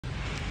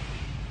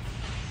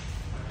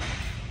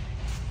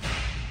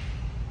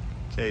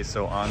Okay,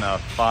 so on a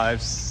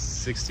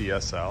 560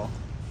 SL,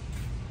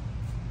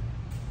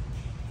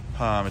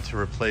 to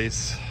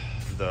replace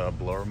the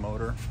blower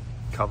motor,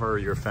 cover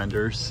your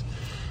fenders,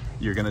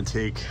 you're gonna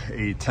take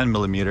a 10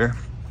 millimeter,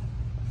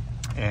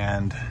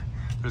 and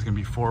there's gonna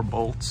be 4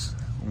 bolts,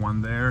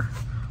 one there,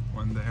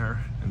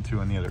 and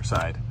 2 on the other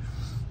side.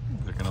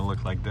 They're gonna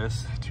look like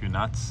this, 2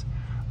 nuts,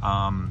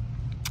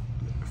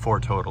 4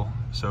 total.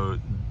 So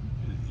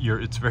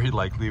it's very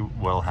likely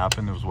what'll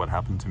happen is what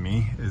happened to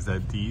me, is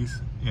that these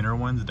inner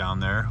ones down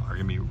there are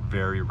gonna be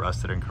very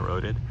rusted and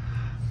corroded.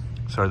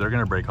 So they're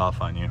gonna break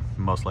off on you,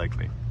 most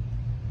likely.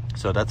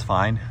 So that's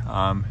fine.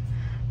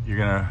 You're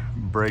gonna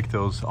break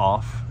those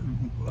off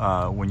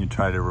when you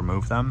try to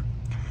remove them.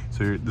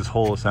 So this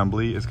whole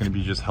assembly is gonna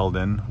be just held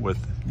in with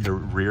the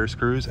rear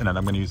screws, and then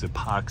I'm gonna use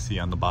epoxy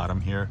on the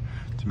bottom here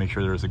to make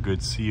sure there's a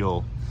good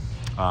seal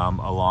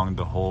along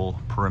the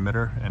whole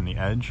perimeter and the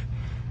edge.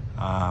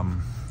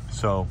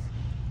 So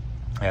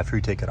after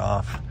you take it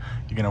off,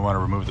 you're gonna wanna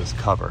remove this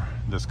cover.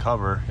 This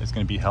cover is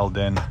gonna be held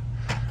in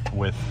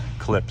with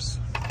clips.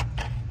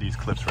 These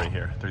clips right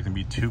here. There's gonna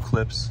be 2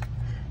 clips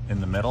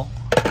in the middle.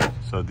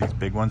 So these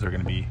big ones are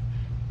gonna be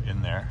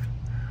in there.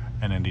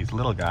 And then these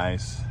little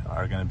guys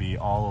are gonna be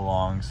all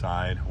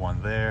alongside,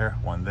 one there.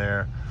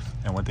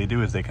 And what they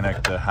do is they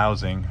connect the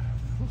housing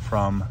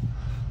from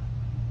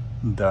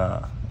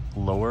the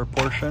lower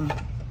portion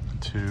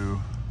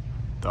to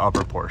the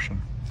upper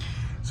portion.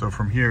 So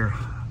from here,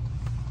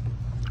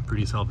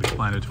 pretty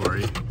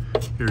self-explanatory.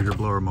 Here's your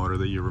blower motor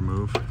that you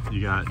remove.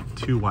 You got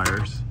 2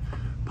 wires,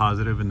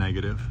 positive and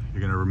negative.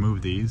 You're gonna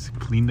remove these,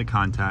 clean the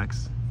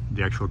contacts,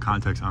 the actual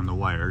contacts on the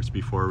wires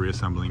before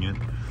reassembling it,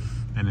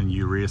 and then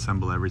you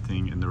reassemble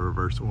everything in the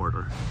reverse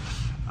order.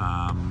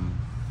 I'm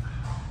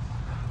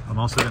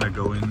also gonna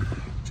go in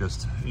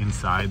just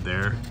inside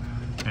there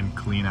and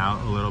clean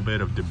out a little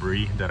bit of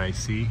debris that I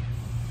see.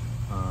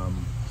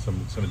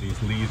 Some of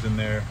these leaves in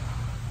there.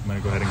 I'm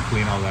gonna go ahead and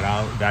clean all that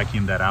out,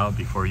 vacuum that out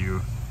before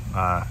you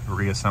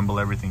reassemble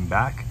everything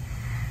back.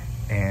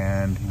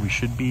 And we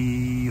should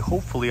be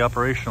hopefully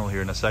operational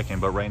here in a second.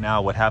 But right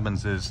now what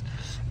happens is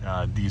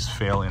these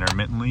fail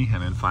intermittently,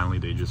 and then finally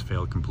they just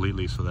fail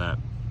completely, so that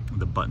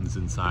the buttons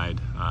inside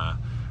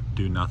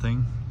do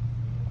nothing.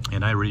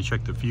 And I already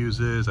checked the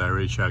fuses, I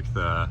already checked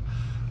the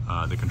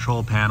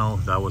control panel,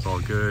 that was all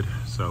good.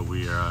 So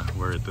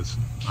we're at this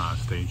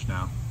stage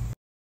now.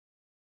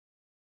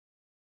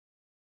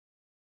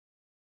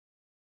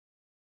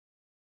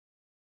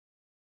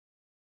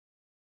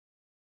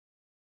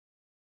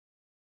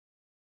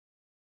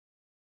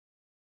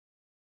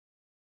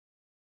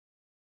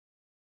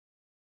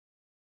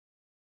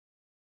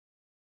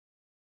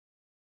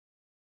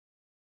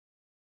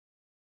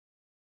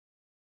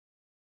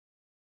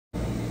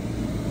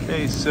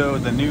 Okay, so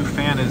the new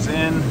fan is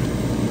in,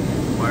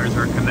 wires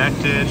are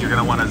connected. You're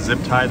gonna wanna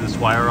zip tie this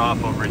wire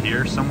off over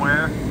here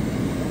somewhere.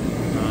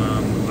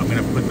 I'm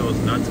gonna put those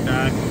nuts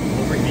back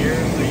over here.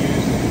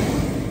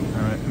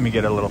 All right, let me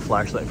get a little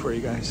flashlight for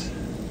you guys.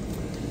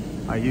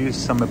 I used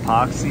some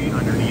epoxy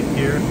underneath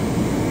here,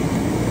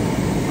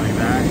 like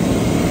that.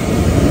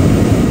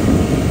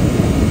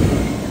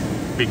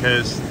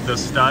 Because the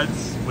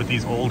studs with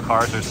these old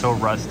cars are so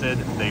rusted,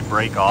 they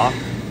break off.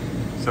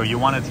 So you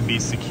want it to be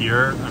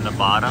secure on the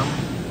bottom.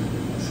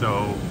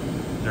 So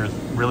there's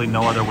really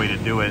no other way to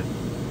do it.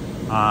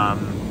 But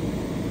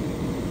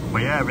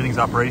yeah, everything's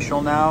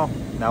operational now.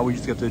 Now we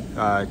just have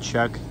to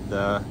check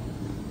the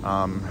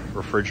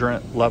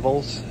refrigerant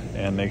levels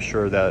and make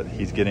sure that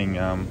he's getting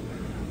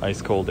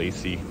ice cold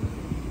AC.